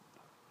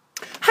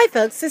Hi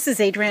folks, this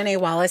is Adrienne A.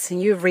 Wallace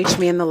and you have reached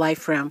me in the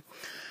Life Room.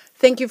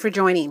 Thank you for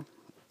joining.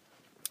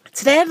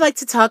 Today I'd like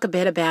to talk a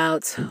bit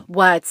about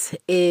what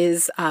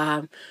is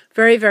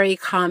very, very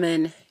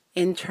common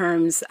in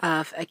terms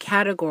of a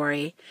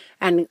category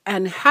and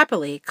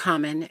happily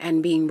common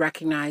and being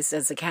recognized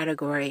as a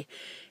category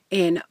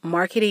in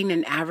marketing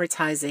and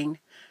advertising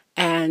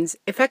and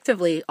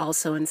effectively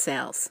also in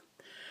sales.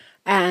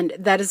 And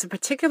that is a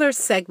particular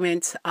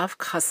segment of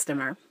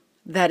customer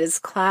that is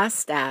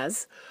classed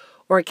as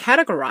or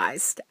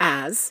categorized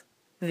as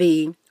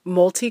the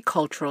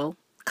multicultural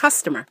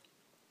customer.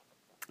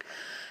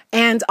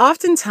 And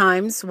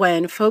oftentimes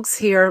when folks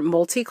hear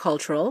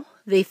multicultural,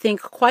 they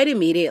think quite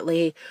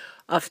immediately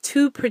of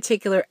two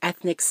particular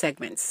ethnic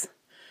segments.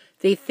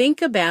 They think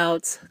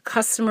about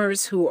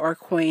customers who are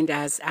coined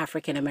as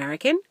African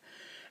American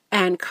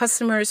and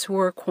customers who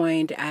are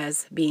coined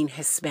as being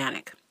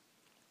Hispanic.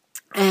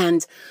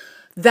 And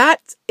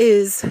that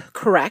is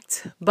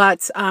correct,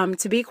 but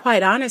to be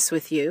quite honest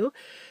with you,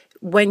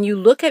 when you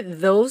look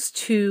at those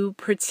two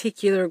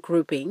particular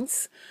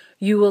groupings,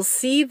 you will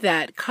see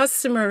that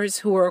customers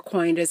who are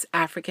coined as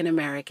African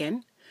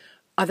American,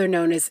 other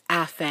known as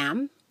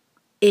AFAM,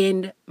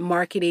 in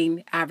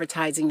marketing,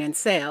 advertising, and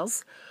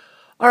sales,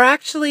 are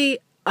actually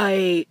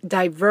a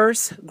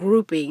diverse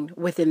grouping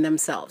within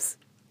themselves.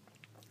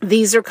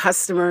 These are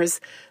customers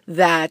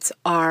that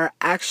are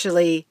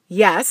actually,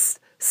 yes,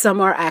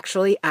 some are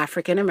actually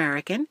African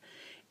American,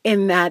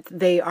 in that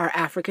they are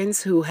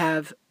Africans who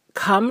have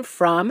come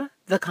from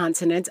the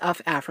continent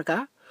of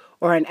Africa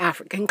or an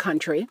African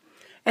country,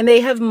 and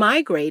they have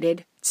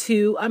migrated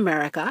to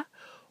America,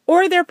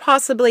 or they're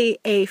possibly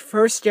a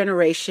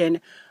first-generation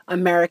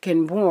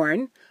American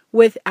born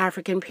with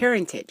African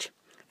parentage,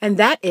 and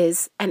that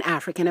is an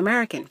African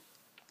American.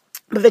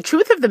 But the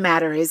truth of the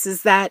matter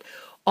is that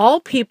all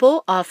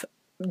people of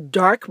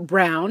dark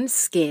brown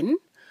skin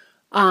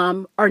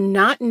are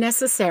not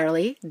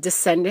necessarily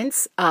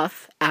descendants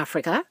of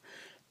Africa,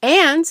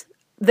 and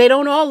they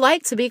don't all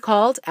like to be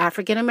called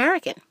African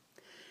American.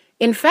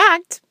 In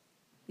fact,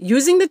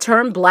 using the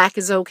term black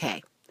is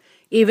okay.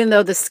 Even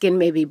though the skin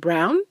may be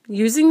brown,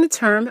 using the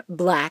term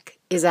black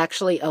is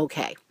actually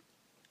okay.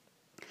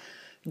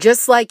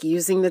 Just like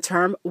using the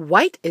term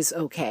white is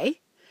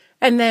okay.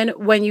 And then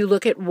when you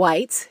look at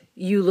white,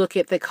 you look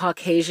at the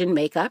Caucasian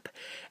makeup,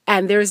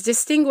 and there's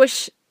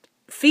distinguished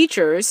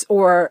features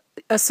or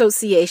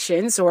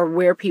associations or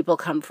where people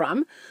come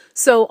from.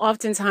 So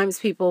oftentimes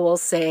people will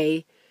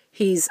say,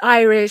 he's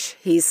Irish,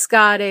 he's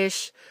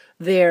Scottish,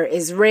 they're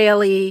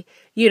Israeli,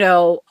 they're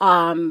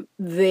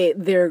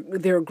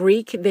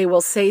Greek. They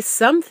will say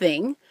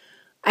something,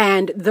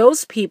 and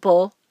those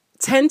people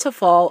tend to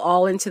fall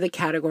all into the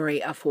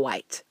category of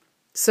white.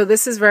 So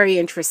this is very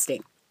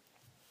interesting.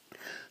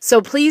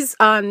 So please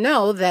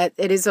know that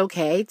it is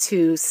okay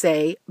to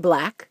say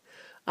black,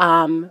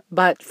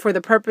 but for the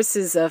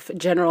purposes of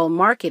general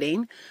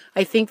marketing,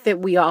 I think that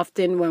we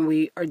often, when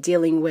we are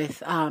dealing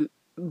with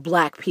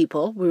Black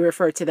people, we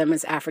refer to them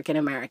as African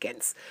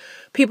Americans.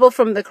 People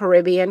from the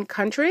Caribbean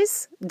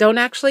countries don't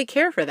actually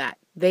care for that.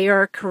 They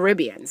are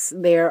Caribbeans.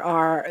 They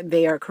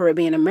are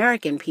Caribbean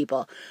American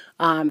people.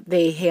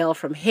 They hail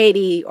from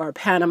Haiti or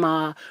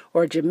Panama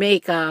or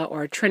Jamaica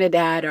or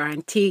Trinidad or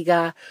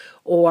Antigua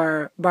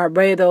or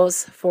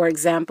Barbados, for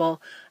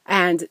example,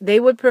 and they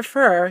would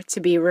prefer to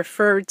be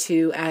referred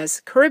to as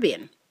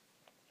Caribbean.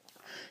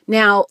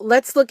 Now,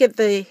 let's look at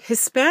the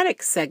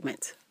Hispanic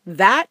segment.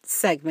 That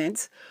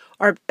segment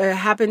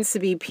happens to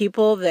be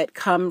people that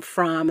come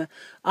from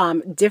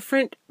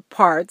different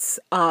parts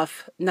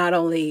of not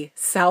only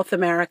South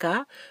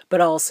America,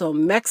 but also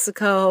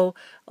Mexico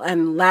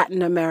and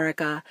Latin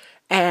America.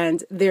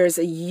 And there's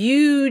a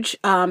huge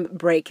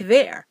break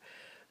there.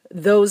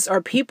 Those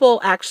are people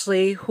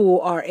actually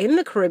who are in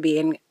the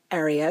Caribbean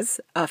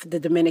areas of the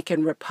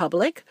Dominican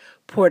Republic,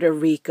 Puerto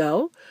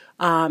Rico.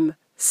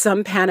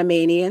 Some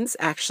Panamanians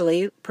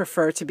actually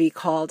prefer to be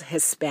called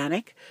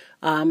Hispanic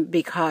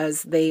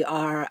because they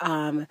are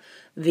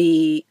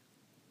the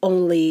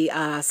only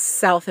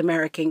South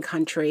American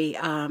country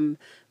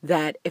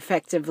that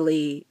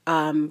effectively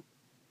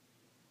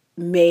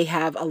may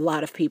have a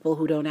lot of people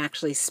who don't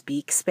actually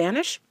speak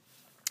Spanish.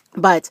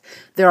 But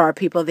there are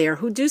people there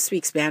who do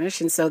speak Spanish,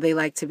 and so they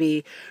like to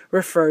be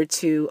referred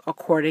to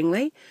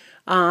accordingly.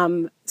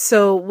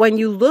 So when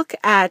you look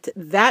at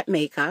that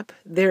makeup,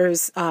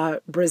 there's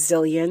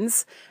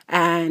Brazilians,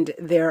 and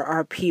there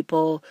are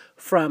people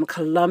from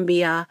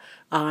Colombia,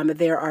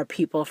 there are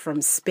people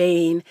from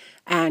Spain,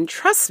 and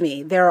trust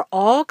me, there are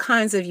all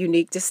kinds of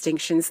unique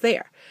distinctions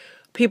there.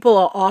 People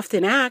will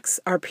often ask,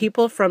 are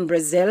people from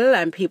Brazil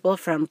and people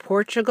from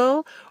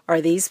Portugal, are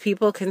these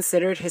people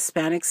considered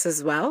Hispanics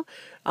as well?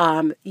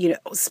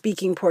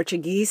 Speaking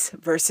Portuguese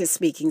versus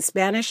speaking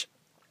Spanish.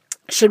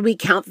 Should we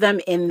count them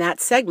in that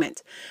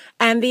segment?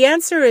 And the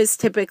answer is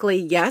typically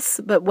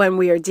yes, but when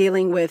we are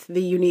dealing with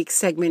the unique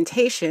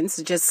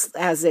segmentations, just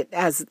as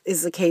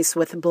is the case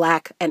with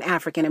Black and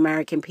African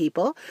American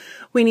people,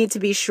 we need to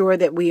be sure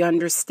that we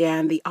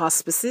understand the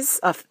auspices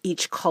of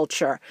each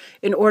culture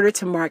in order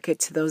to market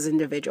to those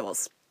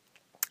individuals.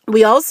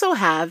 We also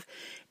have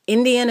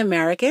Indian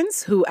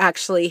Americans who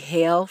actually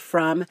hail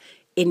from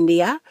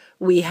India.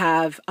 We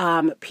have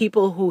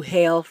people who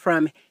hail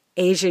from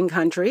Asian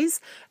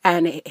countries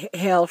and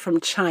hail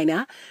from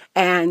China.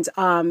 And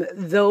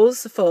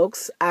those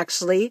folks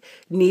actually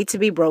need to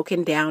be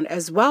broken down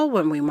as well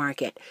when we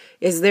market.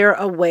 Is there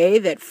a way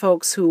that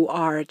folks who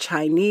are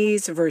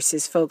Chinese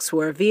versus folks who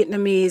are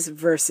Vietnamese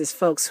versus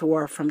folks who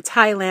are from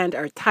Thailand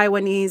or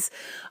Taiwanese,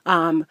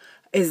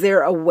 is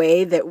there a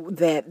way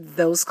that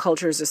those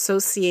cultures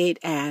associate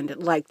and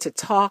like to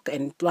talk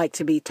and like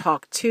to be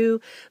talked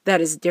to that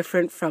is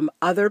different from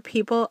other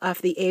people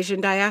of the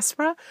Asian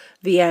diaspora?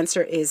 The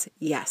answer is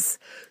yes.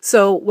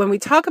 So when we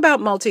talk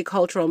about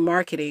multicultural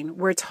marketing,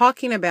 we're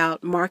talking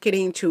about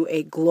marketing to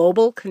a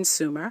global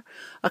consumer,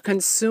 a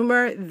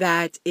consumer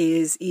that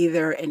is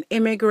either an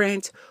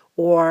immigrant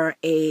or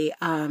a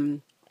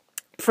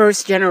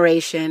first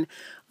generation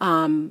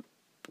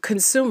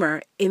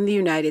consumer in the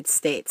United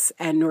States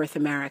and North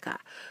America.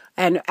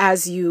 And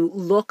as you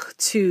look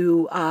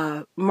to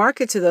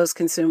market to those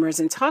consumers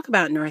and talk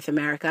about North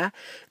America,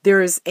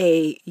 there's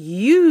a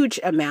huge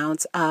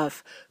amount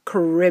of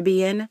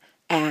Caribbean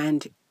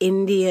and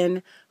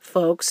Indian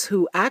folks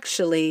who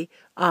actually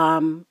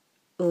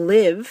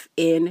live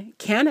in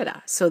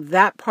Canada. So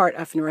that part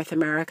of North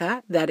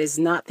America, that is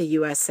not the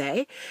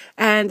USA.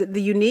 And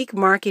the unique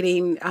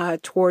marketing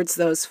towards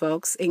those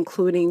folks,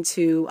 including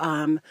to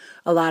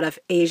a lot of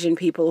Asian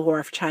people who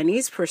are of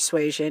Chinese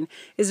persuasion,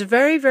 is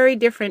very, very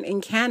different in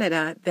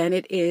Canada than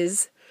it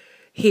is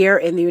here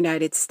in the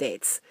United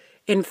States.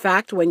 In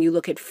fact, when you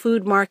look at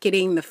food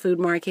marketing, the food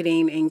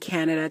marketing in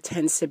Canada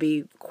tends to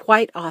be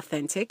quite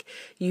authentic.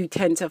 You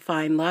tend to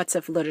find lots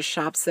of little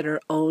shops that are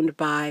owned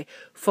by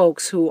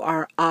folks who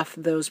are off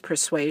those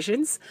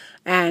persuasions.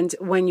 And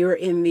when you're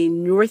in the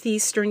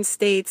northeastern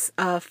states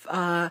of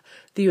the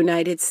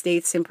United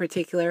States in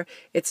particular,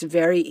 it's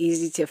very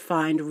easy to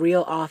find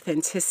real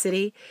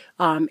authenticity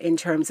in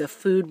terms of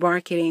food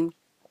marketing.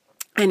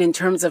 And in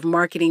terms of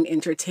marketing,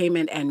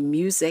 entertainment, and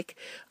music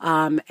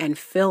and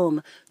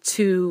film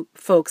to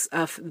folks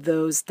of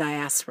those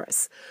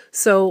diasporas.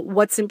 So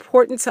what's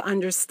important to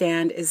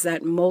understand is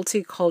that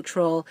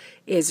multicultural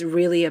is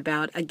really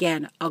about,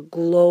 again, a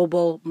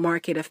global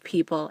market of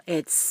people.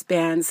 It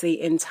spans the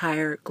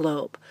entire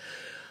globe.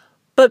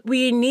 But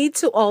we need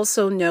to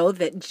also know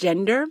that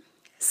gender,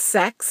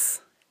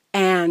 sex,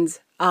 and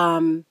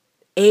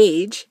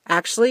age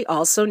actually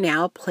also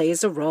now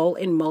plays a role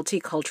in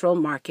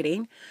multicultural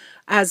marketing,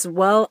 as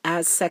well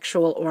as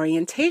sexual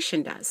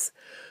orientation does.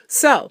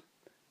 So,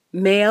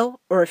 male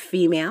or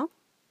female,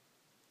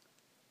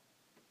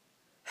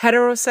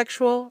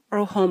 heterosexual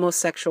or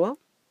homosexual,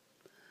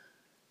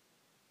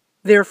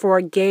 therefore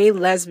gay,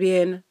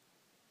 lesbian,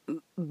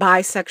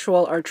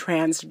 bisexual, or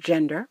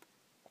transgender.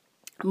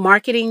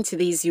 Marketing to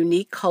these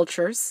unique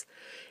cultures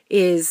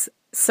is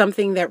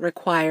something that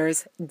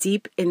requires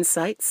deep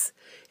insights.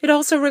 It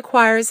also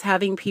requires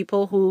having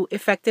people who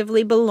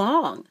effectively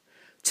belong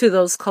to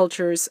those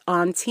cultures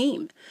on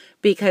team,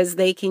 because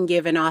they can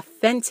give an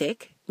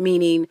authentic,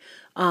 meaning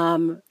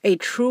a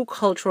true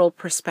cultural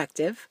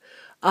perspective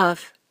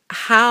of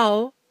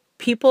how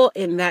people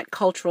in that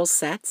cultural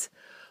set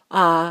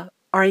are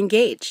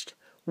engaged,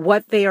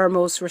 what they are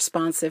most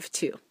responsive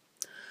to.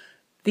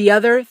 The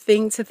other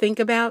thing to think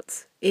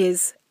about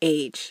is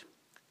age.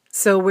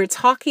 So we're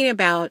talking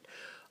about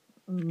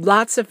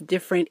lots of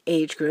different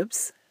age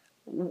groups.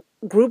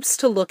 Groups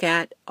to look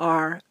at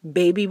are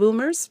baby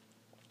boomers,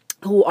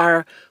 who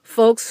are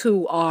folks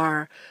who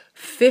are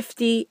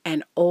 50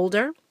 and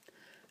older.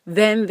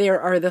 Then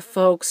there are the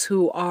folks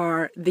who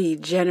are the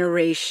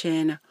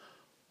Generation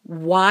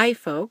Y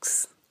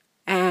folks,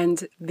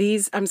 and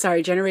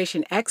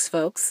Generation X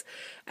folks.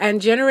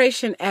 And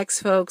Generation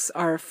X folks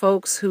are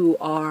folks who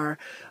are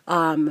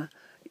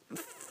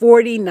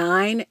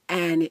 49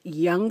 and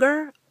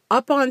younger,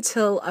 up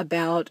until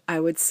about,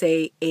 I would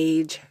say,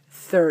 age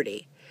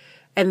 30.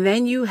 And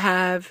then you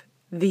have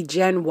the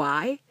Gen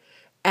Y.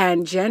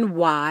 And Gen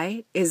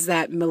Y is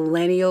that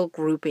millennial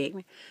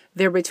grouping.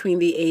 They're between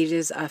the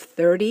ages of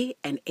 30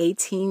 and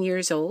 18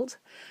 years old.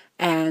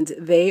 And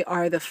they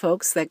are the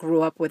folks that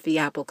grew up with the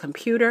Apple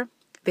computer.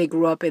 They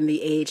grew up in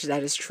the age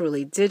that is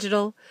truly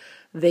digital.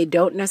 They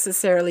don't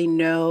necessarily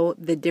know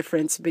the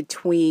difference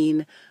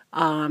between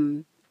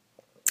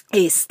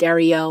a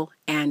stereo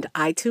and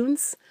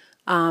iTunes.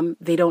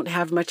 They don't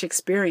have much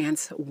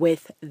experience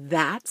with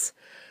that.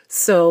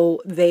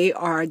 So they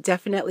are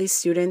definitely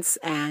students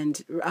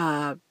and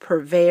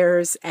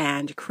purveyors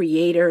and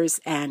creators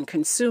and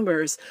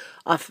consumers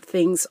of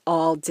things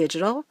all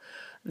digital.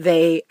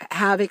 They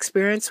have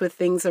experience with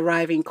things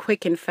arriving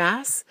quick and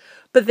fast,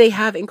 but they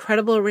have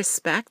incredible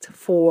respect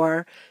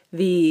for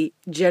the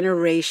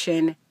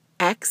Generation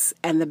X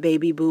and the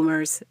baby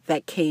boomers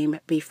that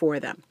came before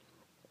them.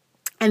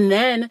 And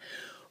then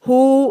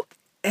who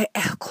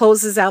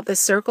closes out the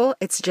circle?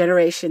 It's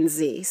Generation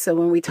Z. So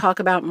when we talk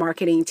about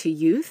marketing to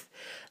youth,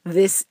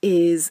 this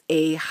is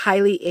a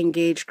highly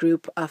engaged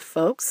group of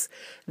folks.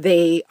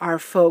 They are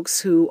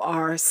folks who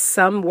are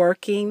some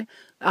working,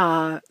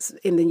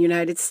 in the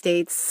United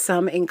States,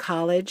 some in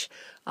college,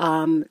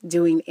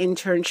 doing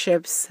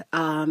internships.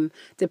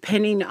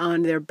 Depending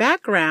on their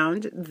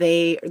background,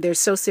 their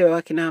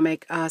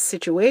socioeconomic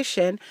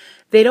situation,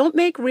 they don't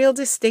make real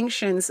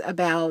distinctions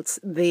about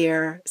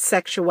their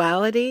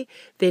sexuality.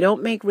 They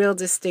don't make real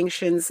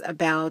distinctions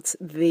about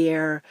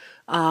their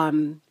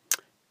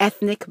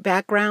ethnic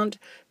background.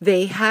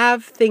 They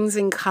have things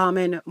in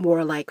common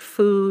more like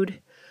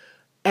food,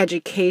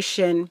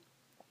 education,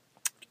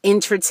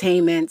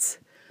 entertainment,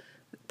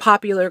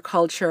 popular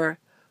culture.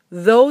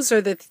 Those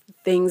are the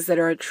things that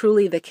are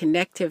truly the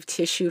connective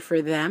tissue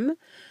for them,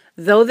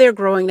 though they're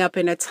growing up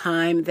in a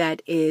time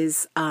that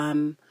is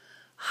highly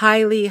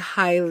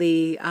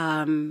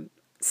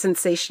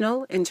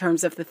sensational in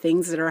terms of the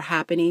things that are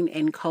happening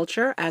in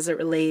culture as it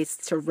relates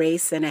to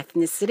race and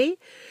ethnicity.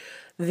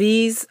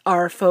 These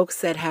are folks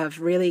that have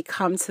really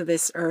come to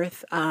this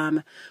earth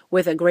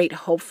with a great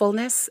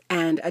hopefulness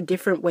and a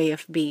different way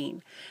of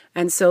being.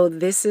 And so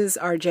this is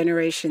our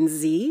Generation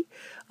Z.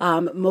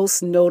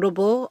 Most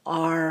notable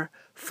are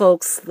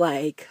folks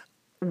like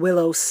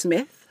Willow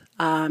Smith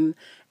and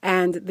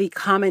the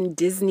common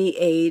Disney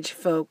age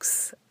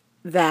folks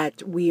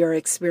that we are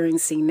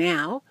experiencing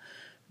now.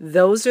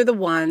 Those are the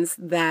ones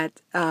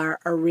that are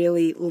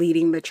really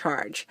leading the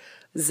charge.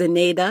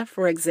 Zenaida,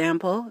 for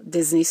example,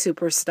 Disney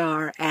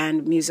superstar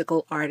and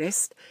musical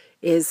artist,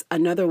 is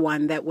another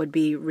one that would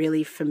be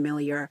really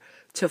familiar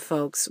to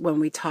folks when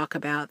we talk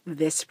about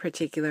this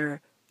particular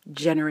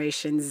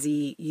Generation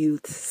Z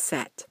youth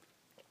set.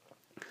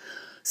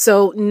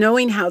 So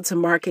knowing how to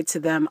market to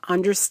them,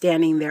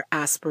 understanding their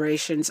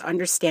aspirations,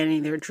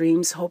 understanding their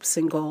dreams, hopes,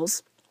 and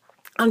goals,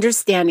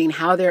 understanding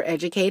how they're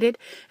educated,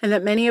 and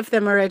that many of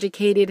them are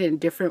educated in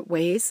different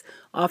ways,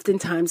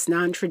 oftentimes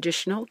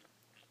non-traditional,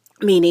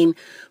 meaning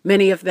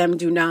many of them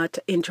do not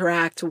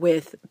interact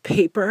with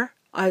paper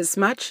as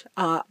much.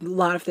 A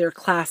lot of their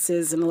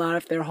classes and a lot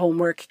of their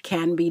homework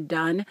can be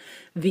done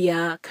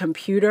via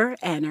computer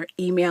and are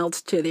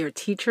emailed to their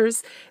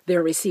teachers.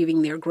 They're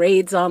receiving their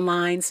grades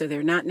online, so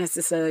they're not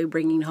necessarily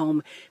bringing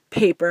home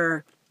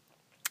paper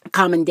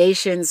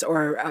commendations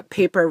or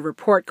paper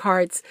report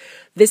cards.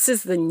 This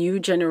is the new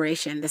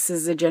generation. This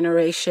is the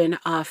generation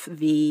of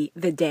the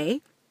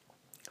day.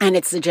 And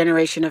it's the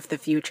generation of the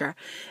future.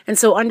 And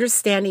so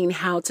understanding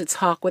how to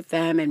talk with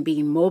them and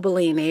being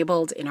mobily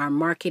enabled in our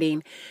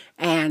marketing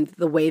and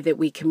the way that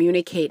we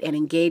communicate and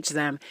engage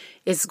them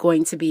is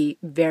going to be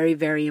very,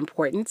 very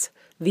important.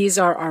 These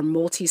are our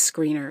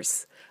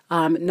multi-screeners.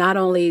 Not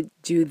only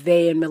do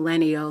they and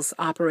millennials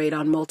operate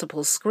on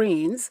multiple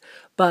screens,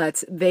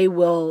 but they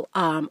will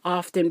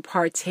often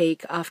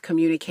partake of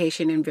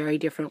communication in very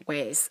different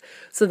ways.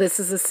 So this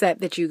is a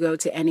set that you go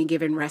to any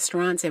given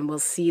restaurant and will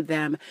see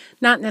them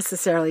not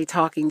necessarily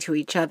talking to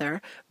each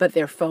other, but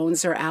their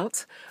phones are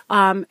out.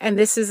 And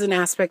this is an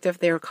aspect of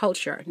their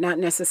culture, not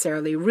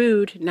necessarily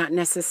rude, not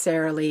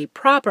necessarily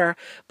proper,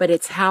 but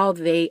it's how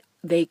they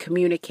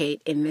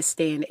communicate in this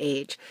day and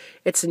age.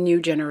 It's a new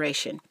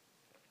generation.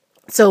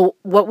 So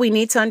what we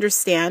need to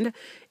understand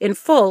in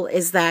full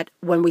is that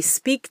when we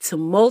speak to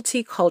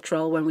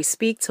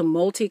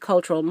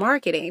multicultural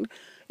marketing,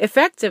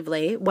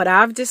 effectively, what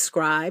I've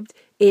described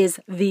is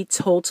the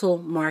total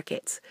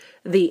market,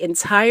 the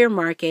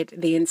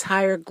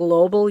entire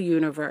global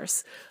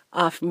universe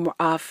of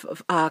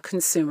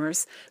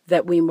consumers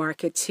that we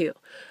market to.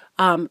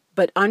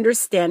 But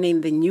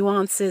understanding the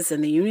nuances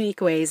and the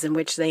unique ways in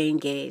which they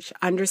engage,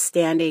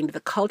 understanding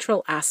the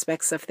cultural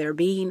aspects of their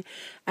being,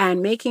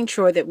 and making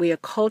sure that we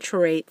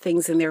acculturate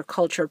things in their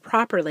culture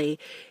properly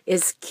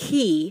is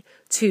key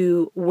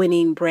to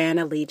winning brand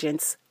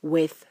allegiance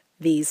with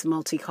these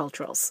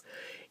multiculturals.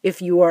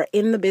 If you are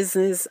in the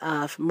business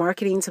of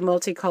marketing to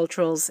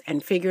multiculturals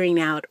and figuring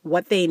out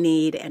what they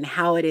need and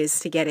how it is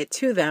to get it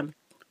to them,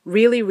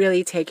 really,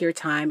 really take your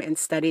time and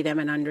study them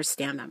and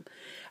understand them.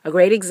 A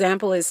great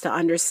example is to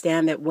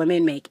understand that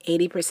women make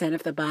 80%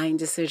 of the buying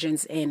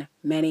decisions in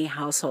many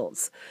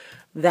households,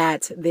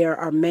 that there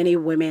are many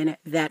women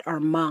that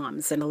are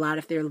moms, and a lot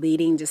of their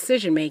leading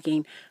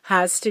decision-making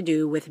has to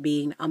do with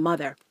being a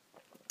mother.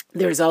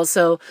 There's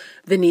also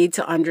the need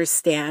to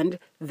understand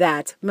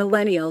that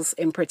millennials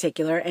in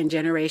particular and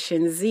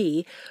Generation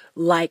Z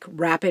like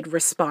rapid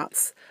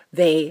response.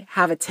 They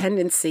have a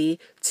tendency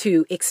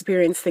to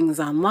experience things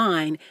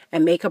online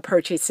and make a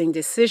purchasing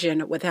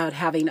decision without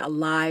having a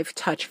live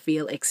touch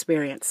feel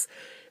experience.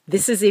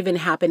 This is even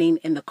happening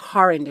in the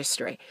car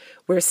industry.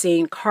 We're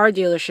seeing car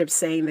dealerships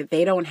saying that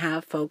they don't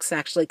have folks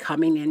actually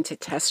coming in to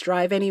test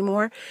drive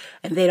anymore,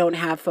 and they don't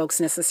have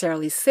folks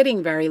necessarily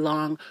sitting very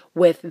long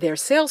with their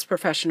sales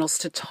professionals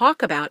to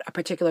talk about a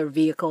particular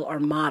vehicle or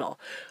model.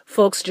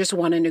 Folks just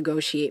want to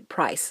negotiate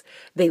price.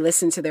 They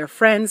listen to their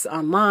friends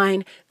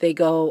online, they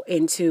go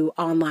into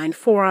online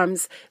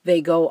forums,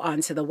 they go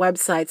onto the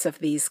websites of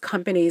these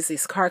companies,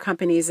 these car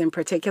companies in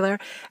particular,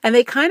 and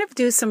they kind of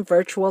do some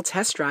virtual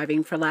test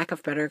driving, for lack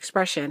of better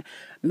expression,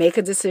 make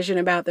a decision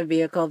about the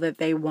vehicle that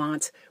they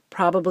want,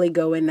 probably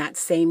go in that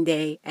same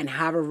day and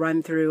have a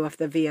run through of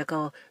the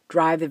vehicle,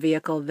 drive the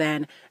vehicle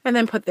then, and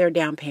then put their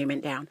down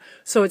payment down.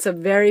 So it's a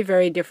very,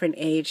 very different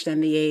age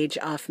than the age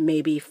of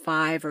maybe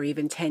 5 or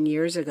even 10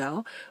 years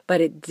ago,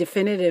 but it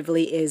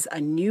definitively is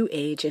a new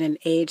age, and an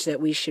age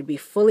that we should be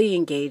fully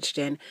engaged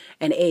in,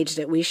 an age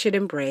that we should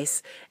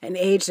embrace, an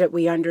age that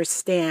we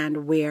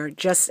understand where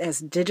just as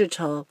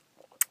digital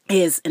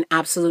is an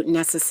absolute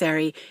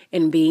necessary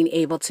in being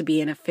able to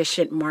be an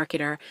efficient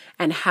marketer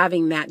and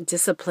having that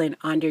discipline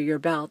under your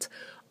belt,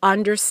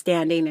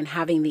 understanding and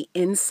having the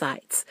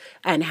insights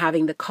and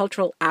having the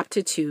cultural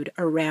aptitude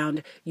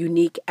around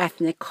unique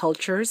ethnic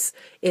cultures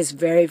is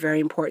very, very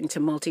important to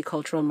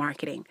multicultural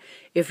marketing.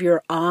 If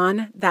you're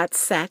on that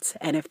set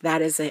and if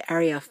that is an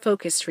area of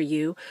focus for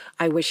you,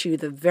 I wish you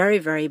the very,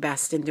 very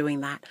best in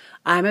doing that.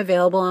 I'm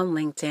available on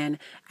LinkedIn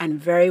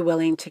and very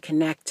willing to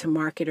connect to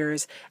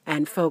marketers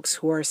and folks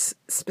who are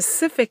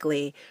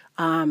specifically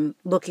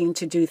looking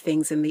to do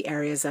things in the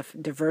areas of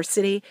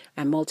diversity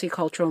and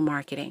multicultural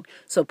marketing.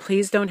 So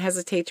please don't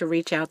hesitate to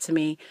reach out to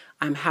me.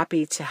 I'm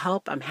happy to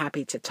help. I'm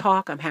happy to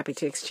talk. I'm happy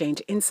to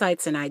exchange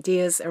insights and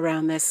ideas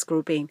around this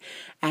grouping.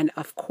 And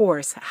of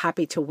course,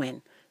 happy to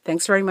win.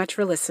 Thanks very much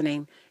for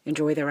listening.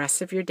 Enjoy the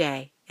rest of your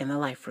day in the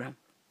Life Room.